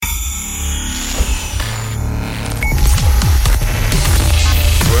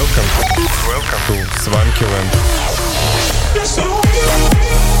Swankyland.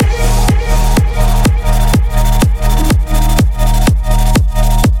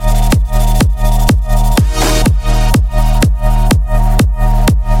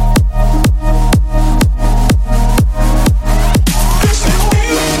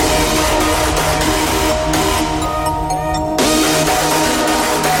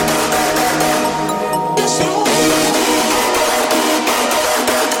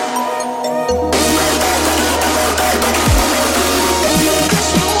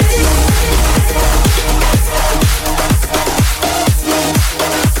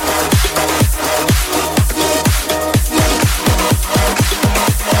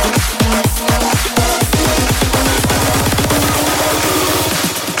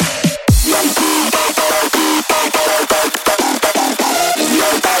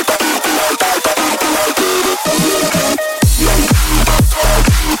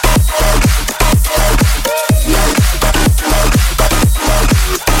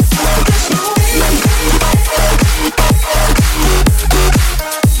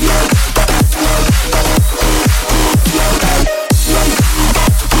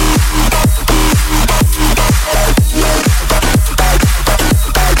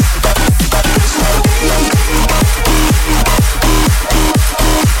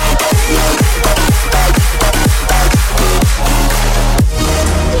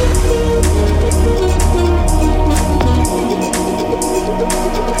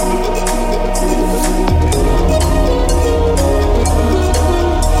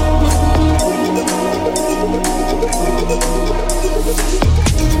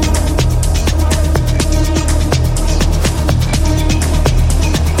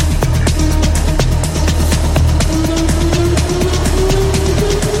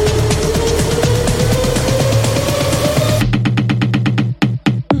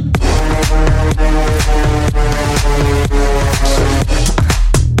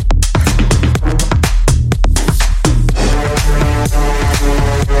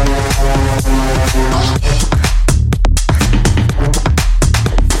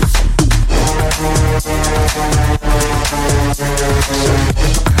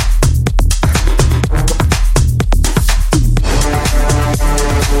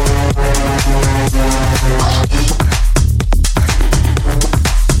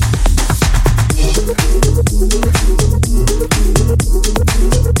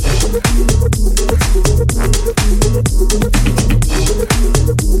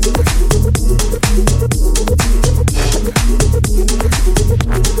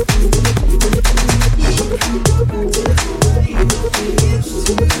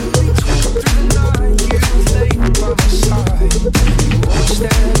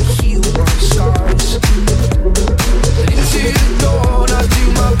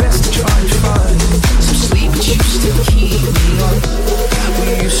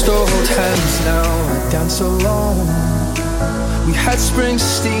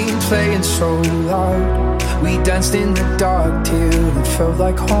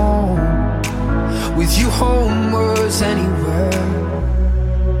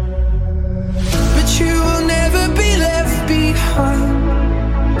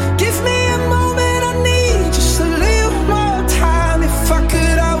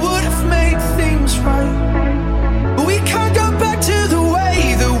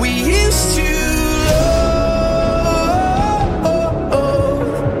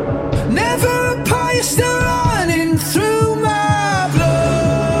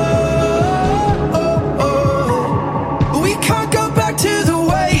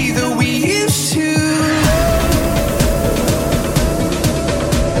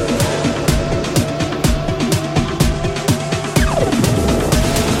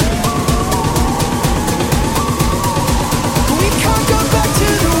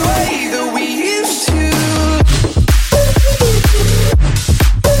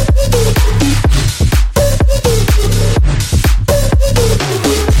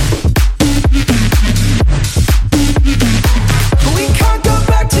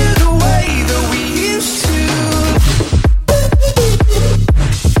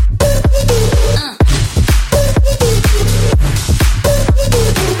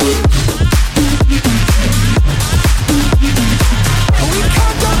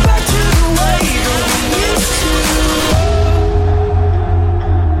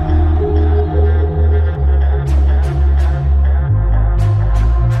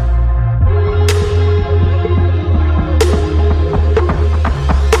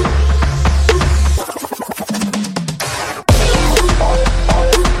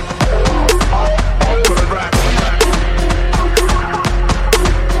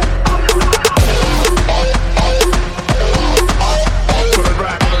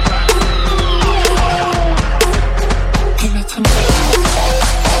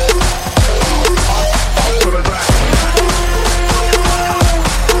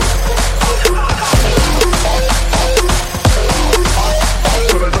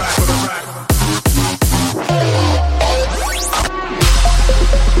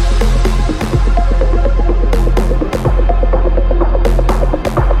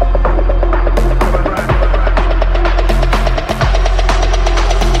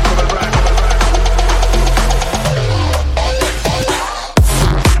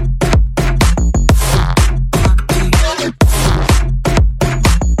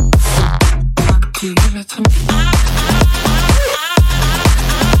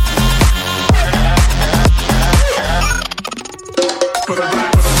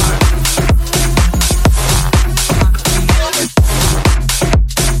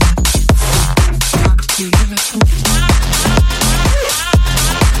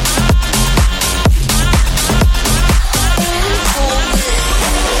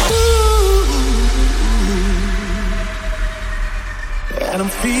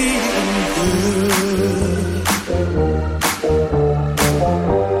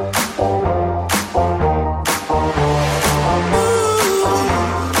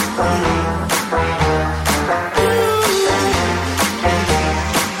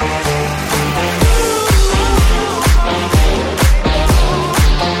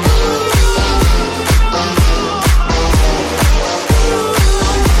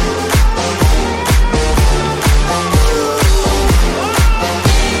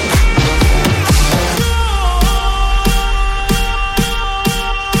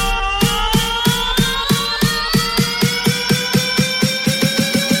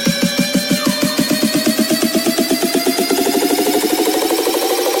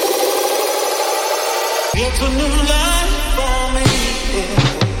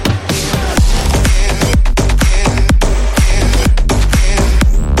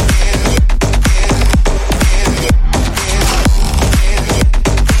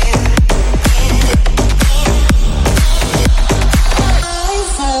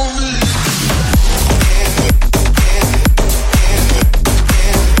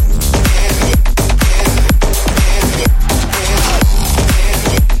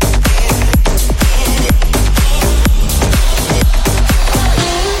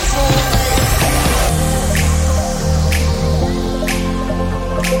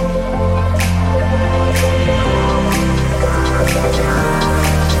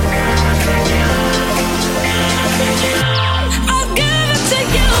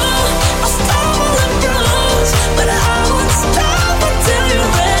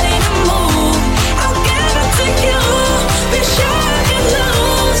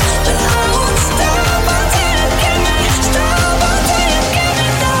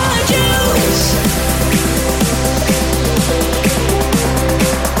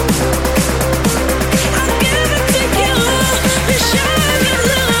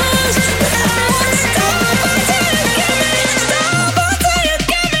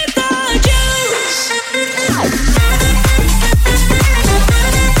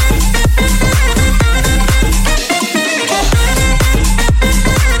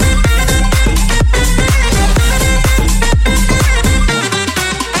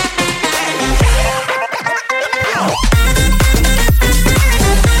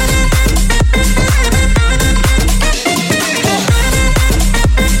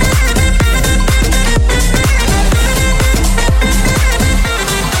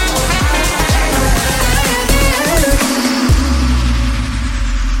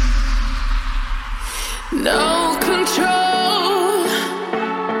 No control.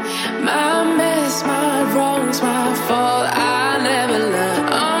 My mess, my wrongs, my fault. I never learned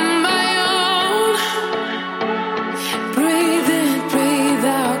on my own. Breathe in, breathe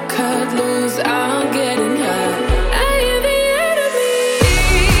out, cut loose. I'm getting hurt. I hear the enemy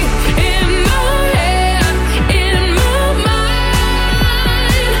in my head, in my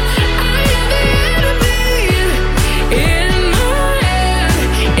mind. I hear the enemy in my head,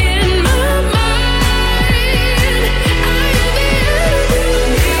 in my mind. I hear the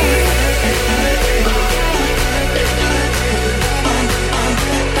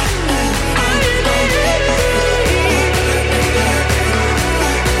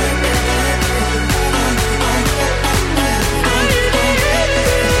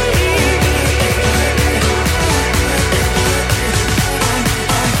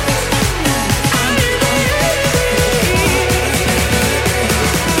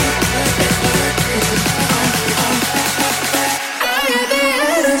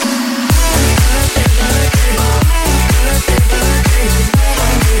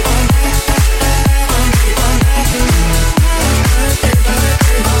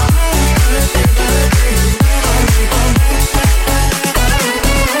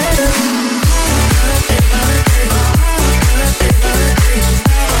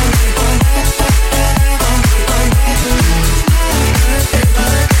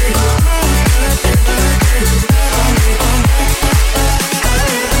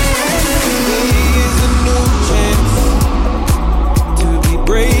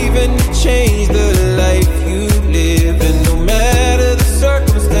change the life you live, and no matter the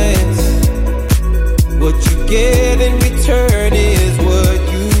circumstance, what you get in return is what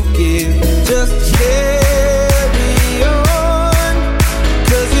you give. Just carry on,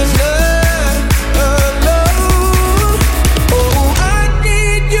 'cause you're not alone. Oh, I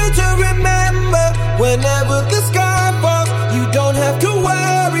need you to remember, whenever the sky falls, you don't have to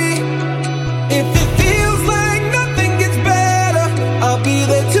worry. If it feels like nothing gets better, I'll be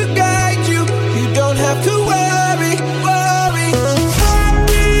there to guide you. You don't have to worry, worry.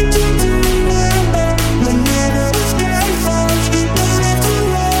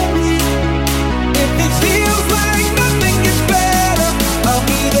 If it feels like nothing gets better, I'll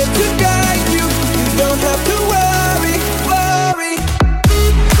be there to guide you. You don't have to worry, worry.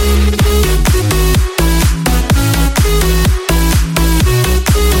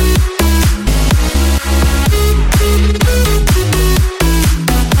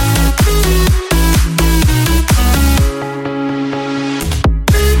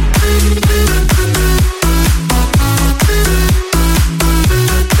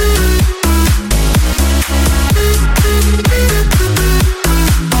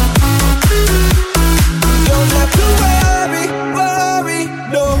 Don't have to worry, worry,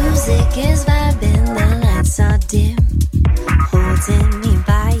 no. Music is vibing, the lights are dim, holding me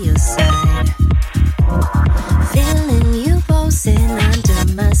by your side, feeling you pulsing under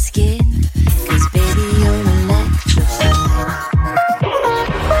my skin, 'cause baby you're electrified.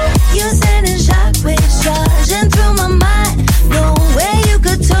 You're sending shockwaves charging through my mind. No way you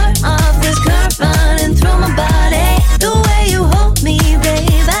could turn off this current running through my body. The way you hold me,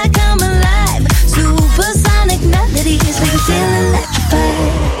 babe, I come alive. Supersonic melodies make me feel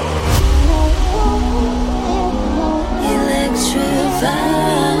electrified.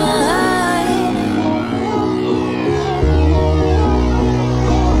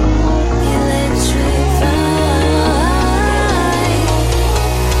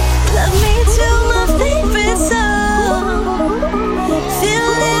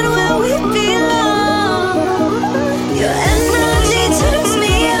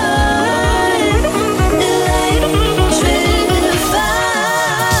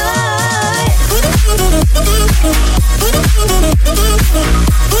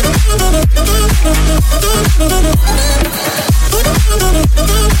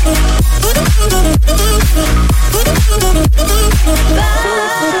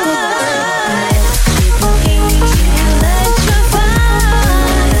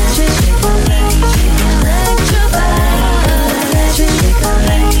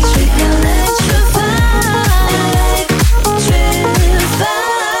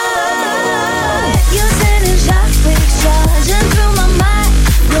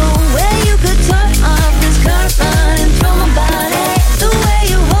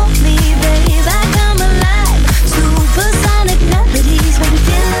 melodies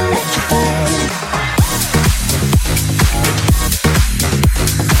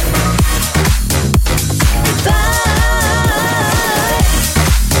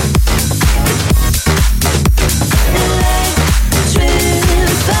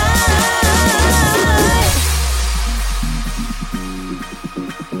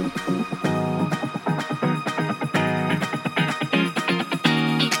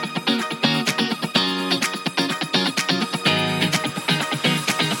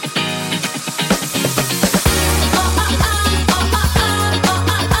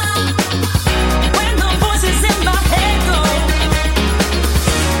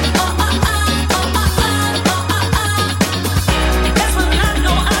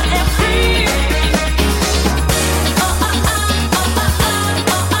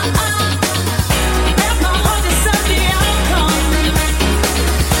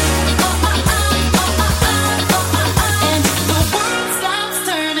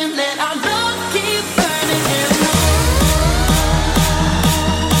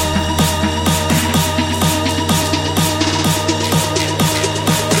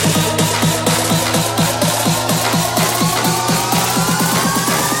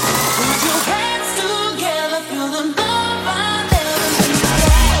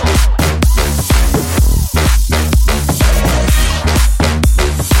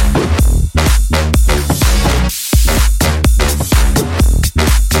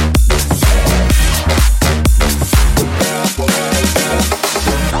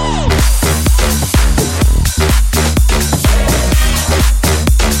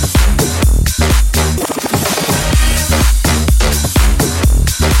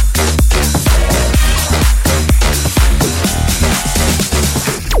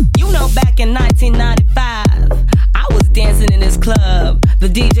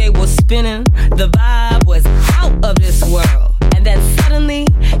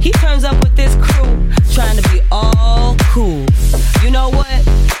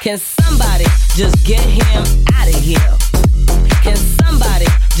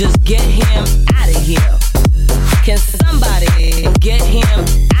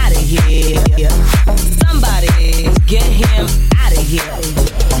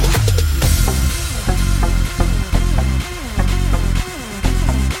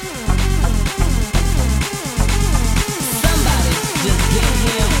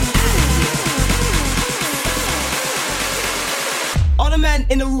man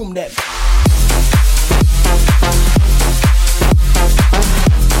in the room then.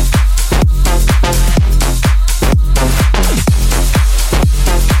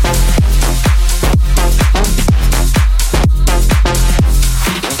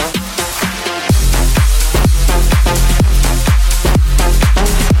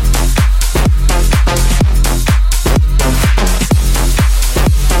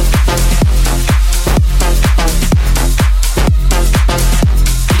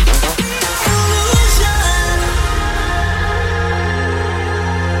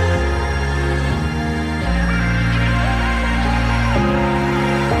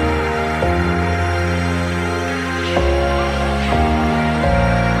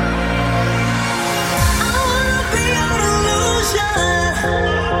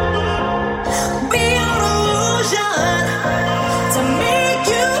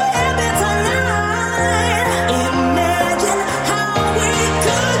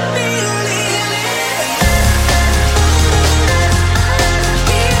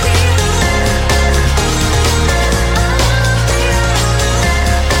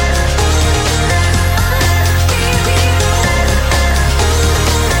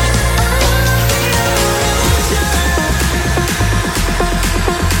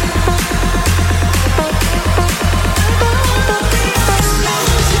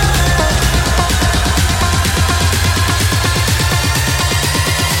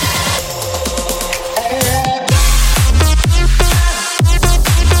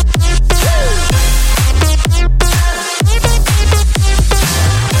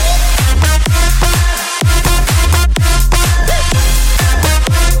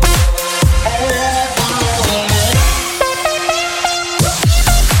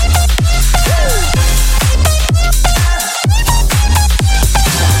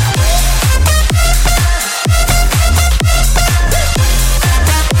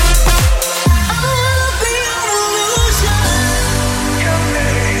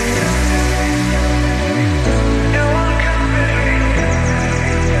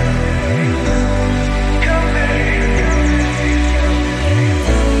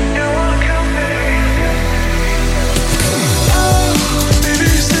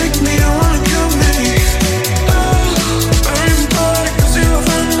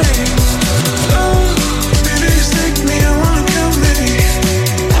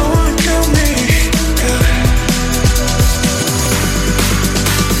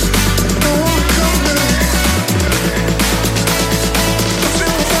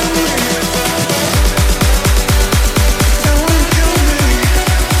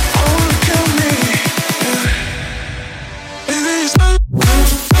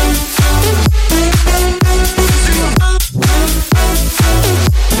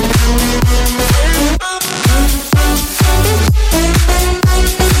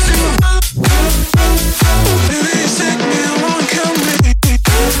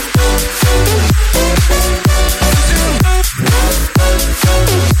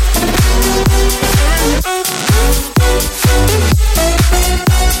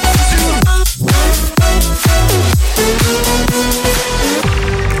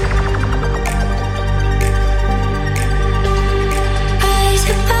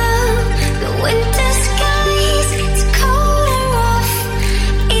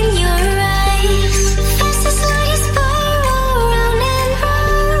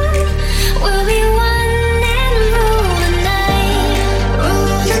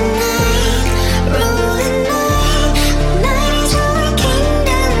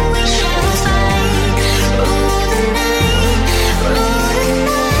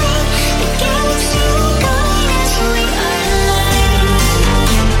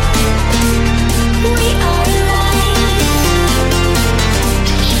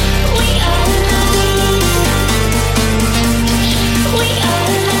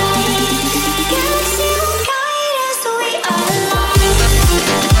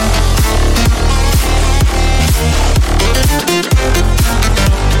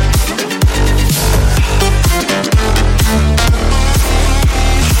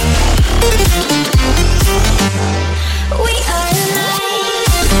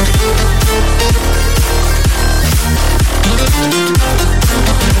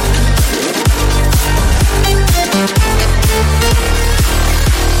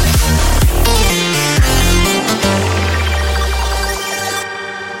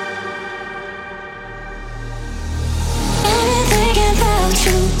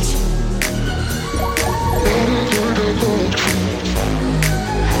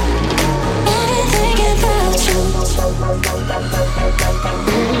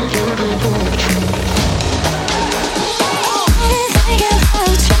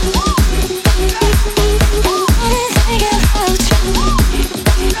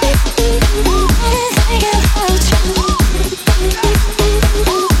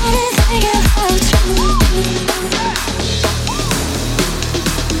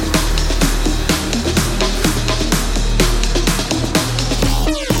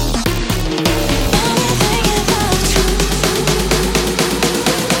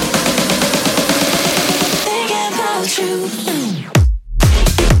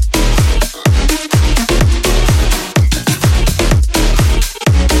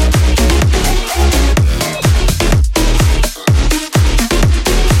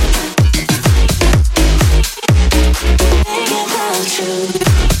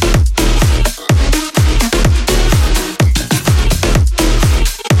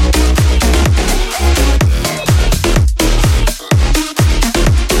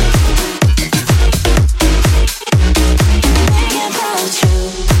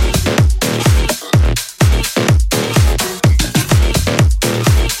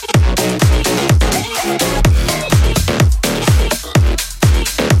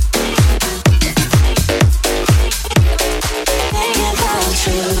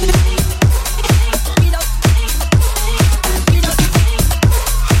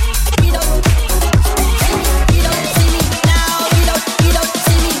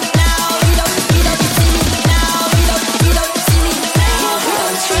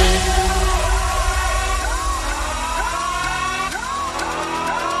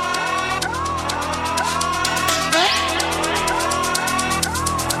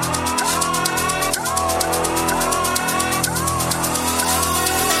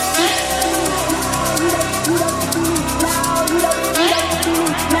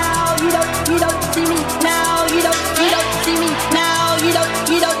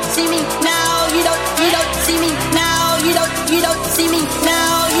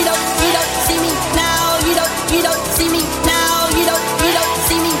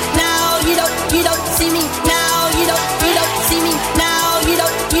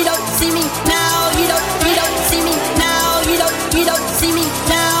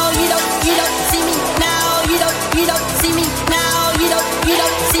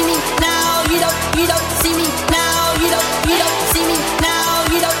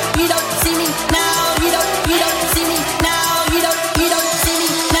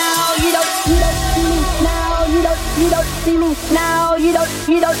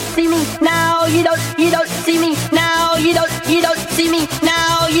 don't see me now. You don't see me now. You don't see me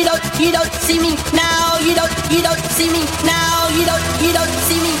now. You don't see me now. You don't see me now. You don't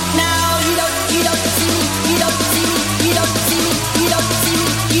see me now. You don't see me. You don't see me. You don't see me. You don't see me. You don't see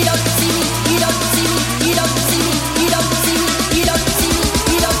me. You don't see me. You don't see me. You don't see me. You don't see me.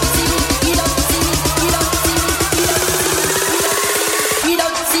 You don't see me. You don't see me. You don't see me. You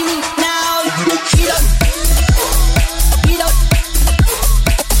don't see me now. You don't. You don't. You don't.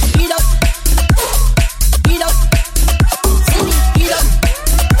 You don't. You don't see me. You don't.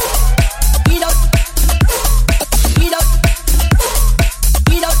 You don't. You don't.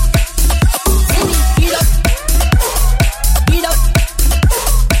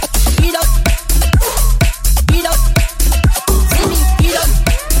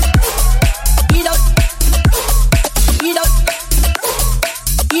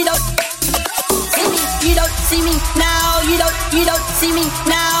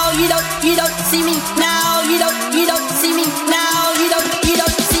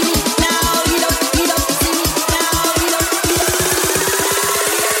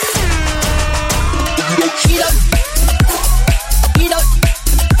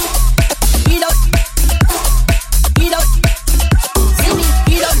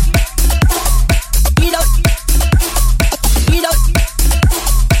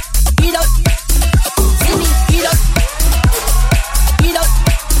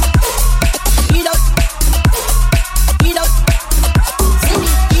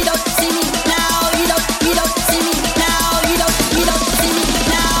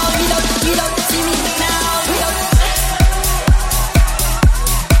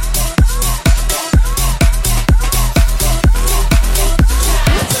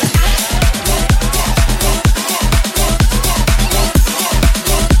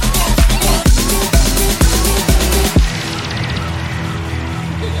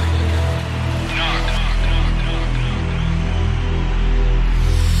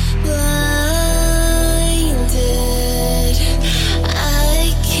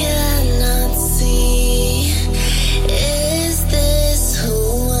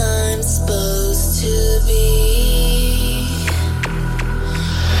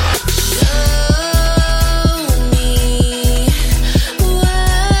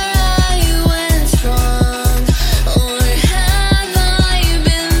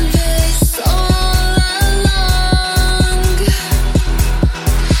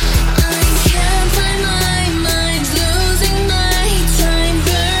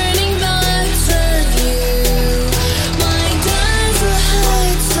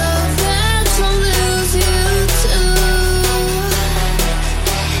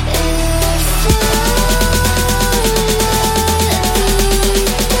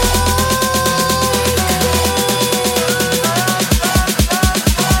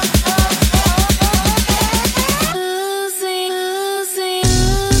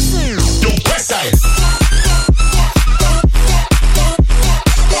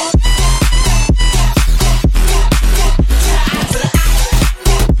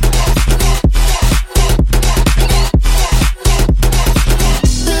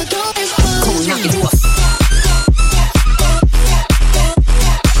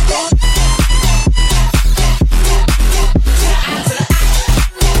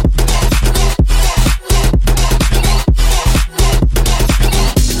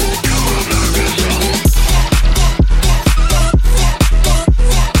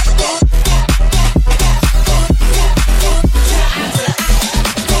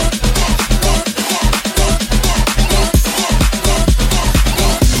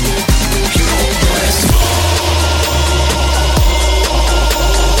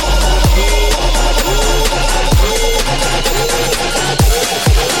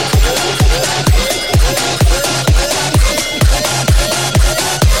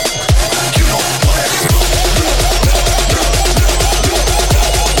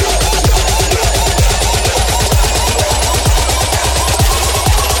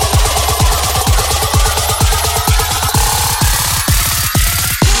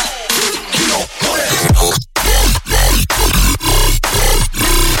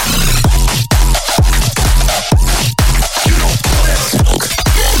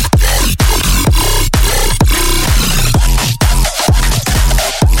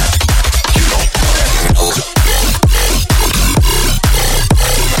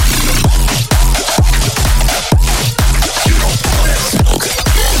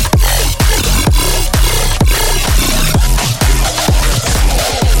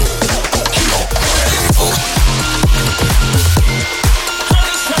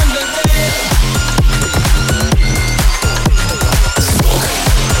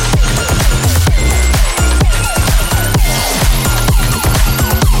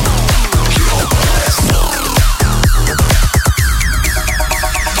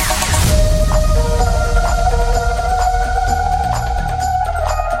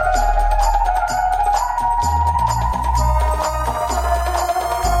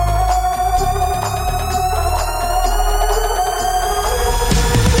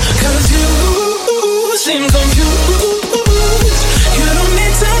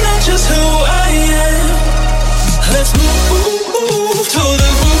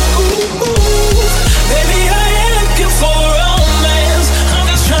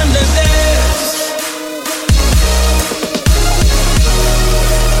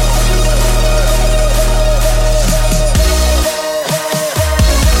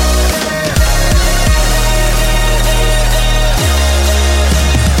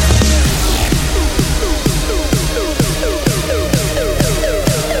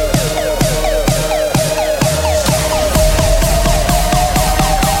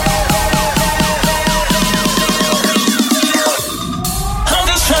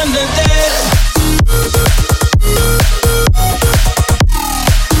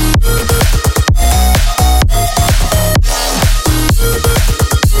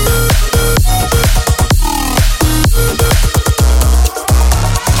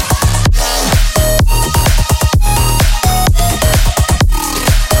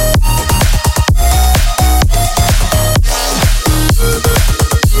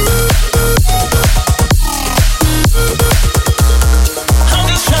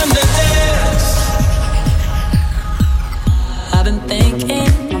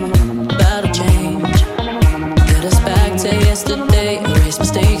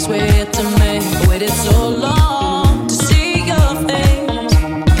 mistakes were to make. Waited so long to see your face,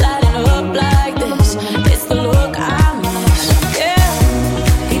 lighting up like this. It's the look I miss.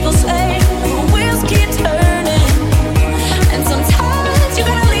 Yeah, people say the wheels keep turning, and sometimes you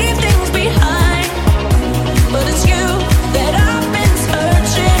gotta leave things behind. But it's you that I've been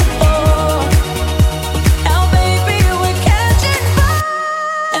searching for. Now, baby, we're catching fire,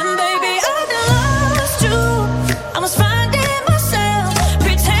 and baby, I've been lost too. I was finding myself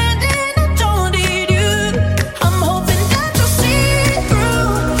pretending I don't need you. I'm hoping that you'll see through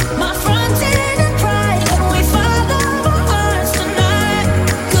my fronting and pride when we follow our hearts tonight.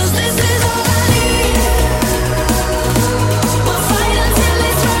 'Cause this is all I need. We'll fight until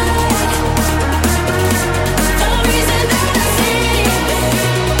it's right. No reason that I see.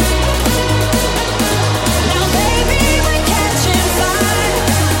 Now, baby, we're catching fire,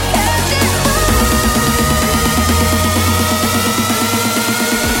 catching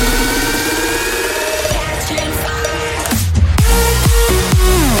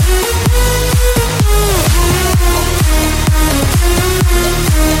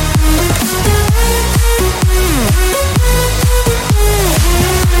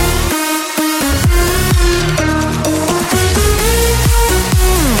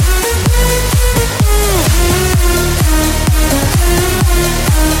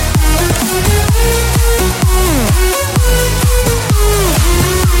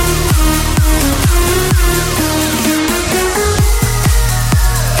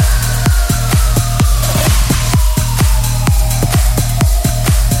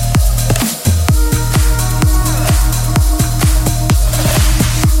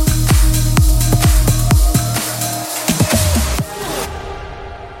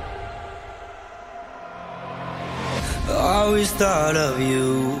Always thought of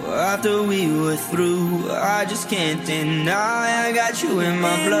you after we were through. I just can't deny I got you in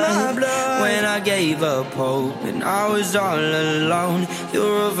my blood. When I gave up hope and I was all alone, you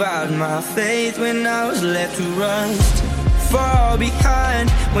revived my faith when I was left to rust. Fall behind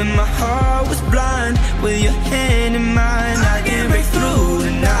when my heart was blind. With your hand in mine, I can break through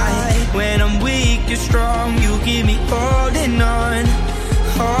tonight. When I'm weak, you're strong. You keep me holding on.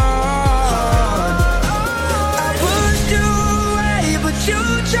 You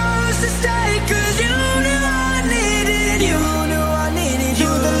chose to stay 'cause you knew I needed you.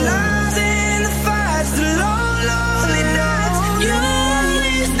 You the lies and the fights, the long, lonely nights. You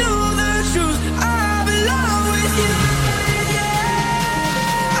always knew the truth. I belong with you.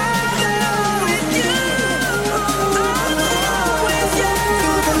 I belong with you. I belong with you.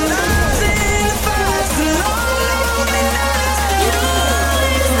 Through the lies and the fights, the long, lonely nights. You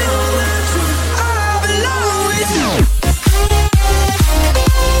always knew the truth. I belong with you.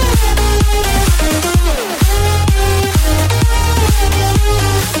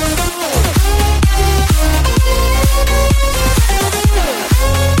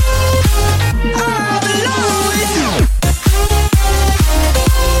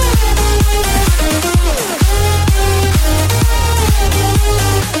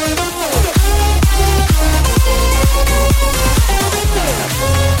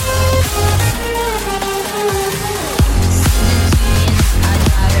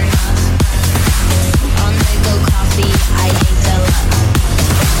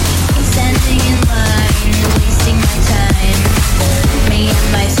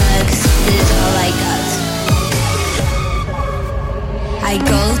 I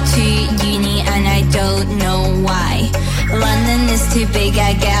go to uni and I don't know why. London is too big,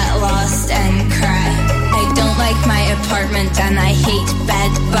 I get lost and cry. I don't like my apartment and I hate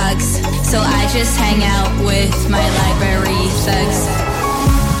bed bugs, so I just hang out with my library thugs.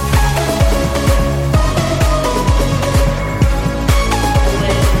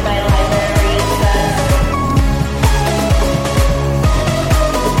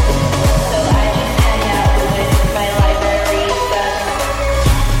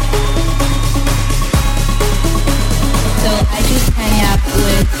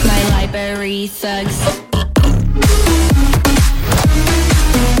 Library thugs.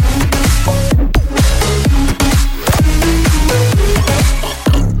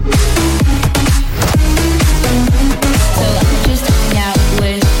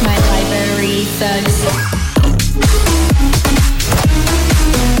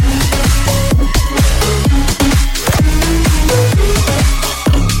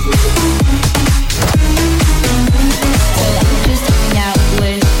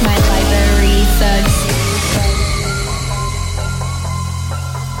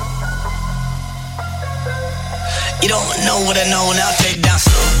 You don't know what I know, now take it down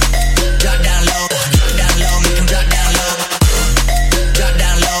slow. Drop down low, make 'em drop down low. Drop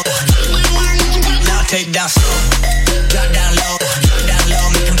down down slow. Drop down low,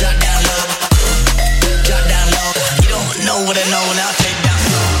 make 'em drop down low. Drop down low. You don't know what I know, now take down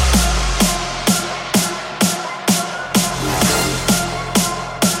slow.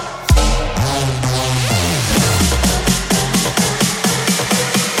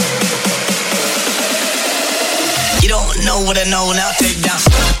 You don't know what I know, now take down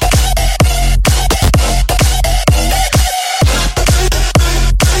slow.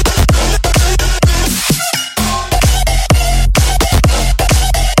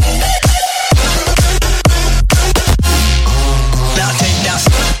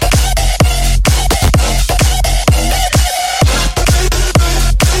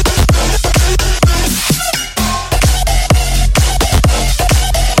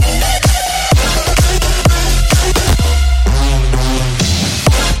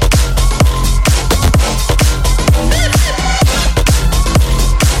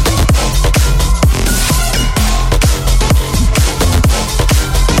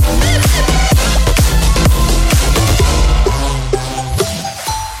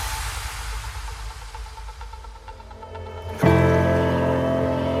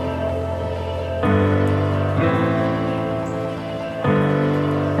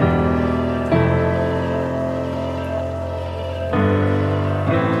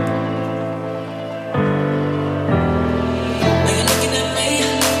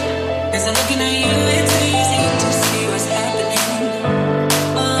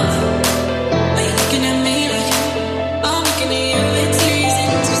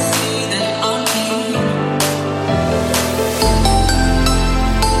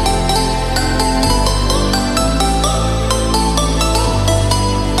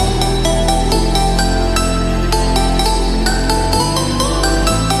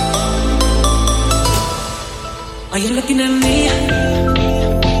 Are you looking at me?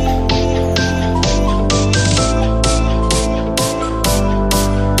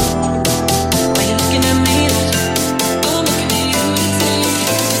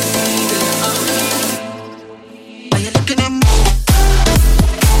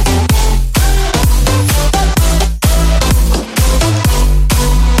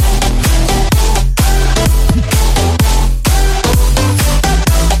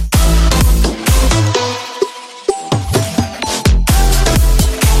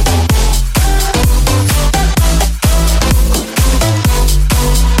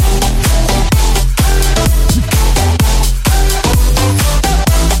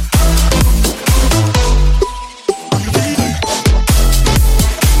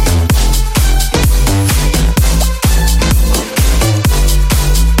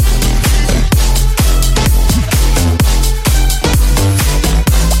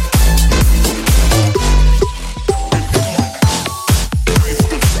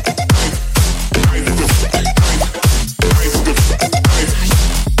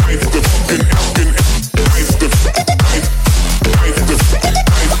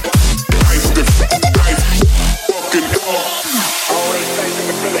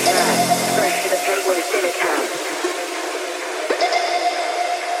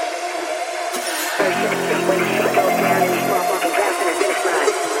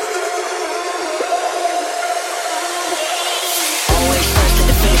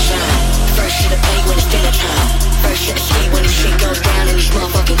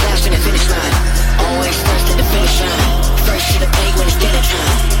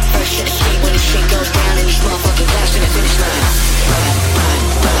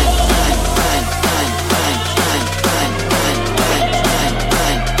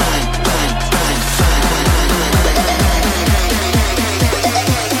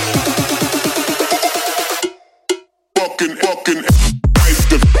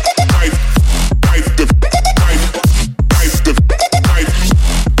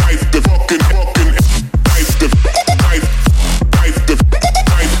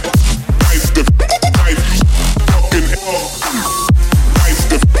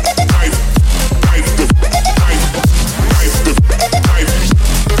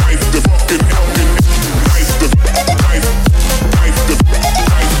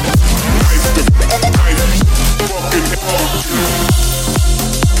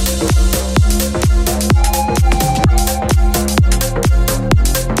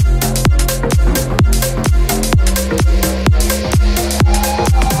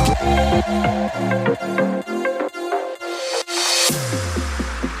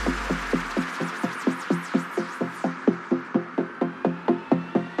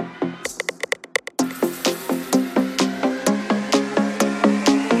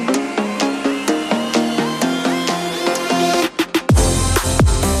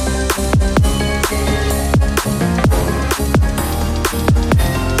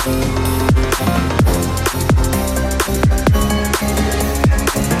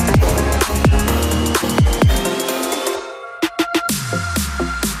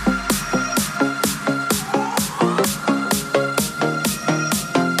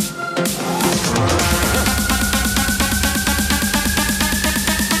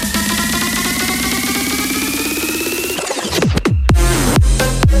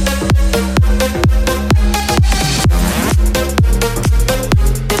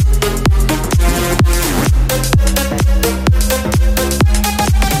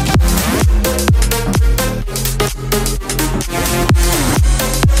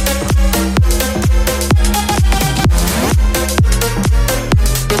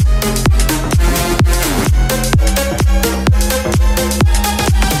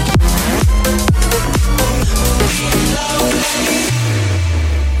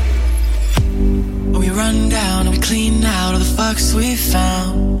 run down and we clean out all the fucks we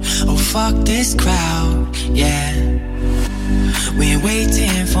found. Oh fuck this crowd, yeah. We ain't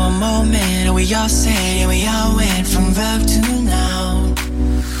waiting for a moment, and we all say, and we all went from verb to noun. 2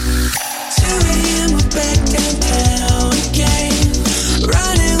 a.m. we're back downtown again,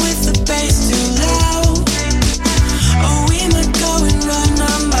 running with the bass too loud. Oh, we might go and run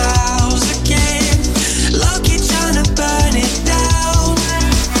our miles again, lucky trying to burn it down.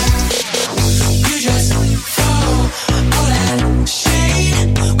 You just follow all that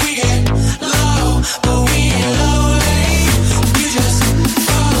shade, we get low, but we ain't lonely. You just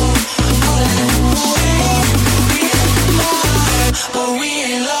follow all that shade, we get low, but we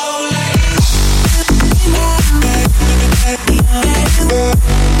ain't lonely.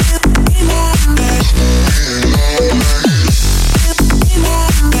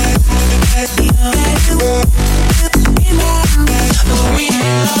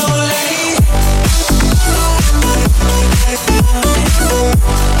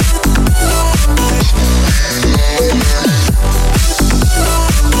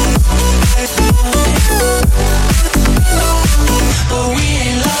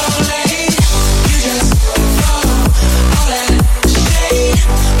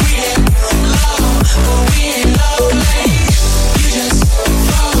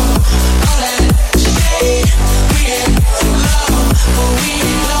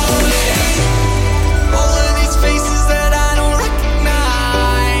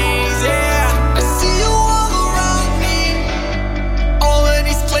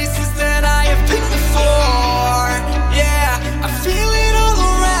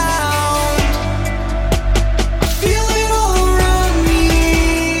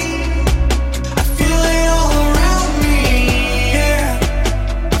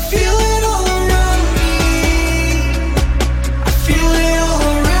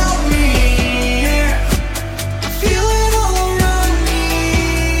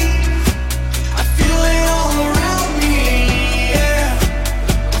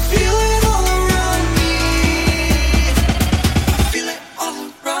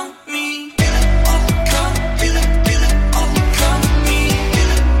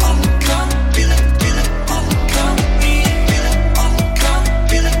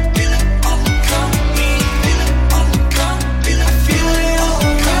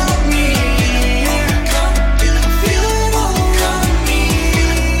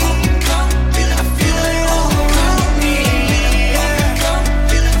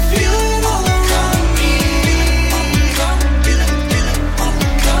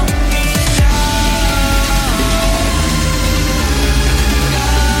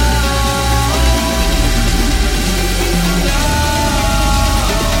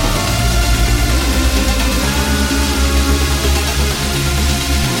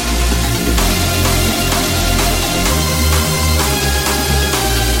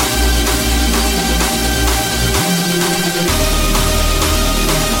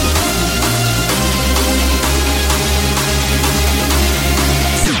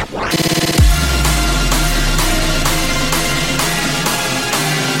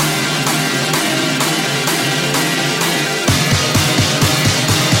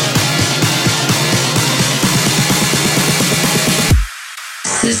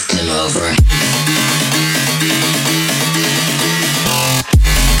 System over.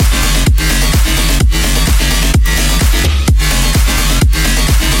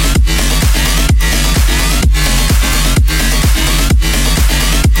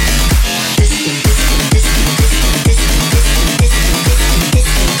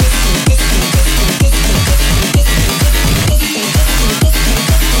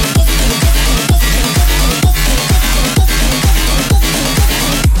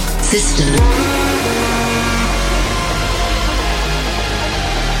 System.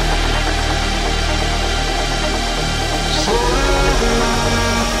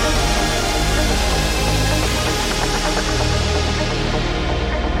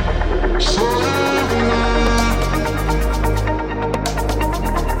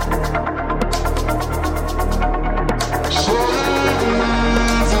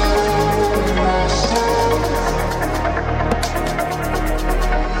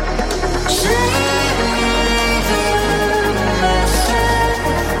 Say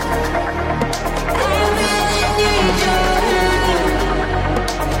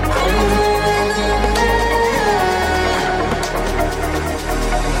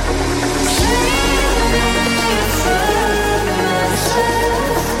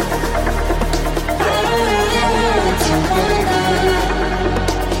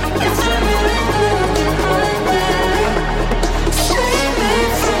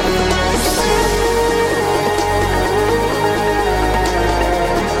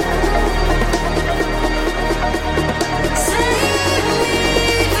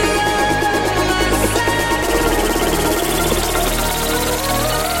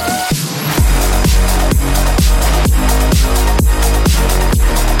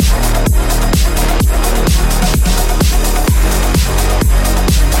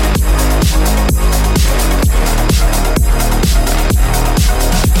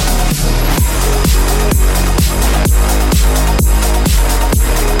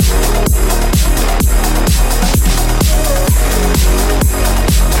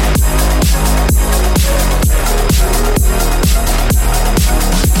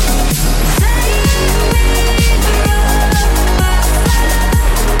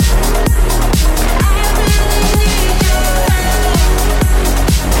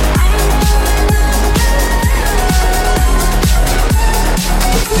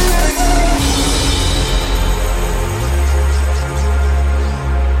Tonight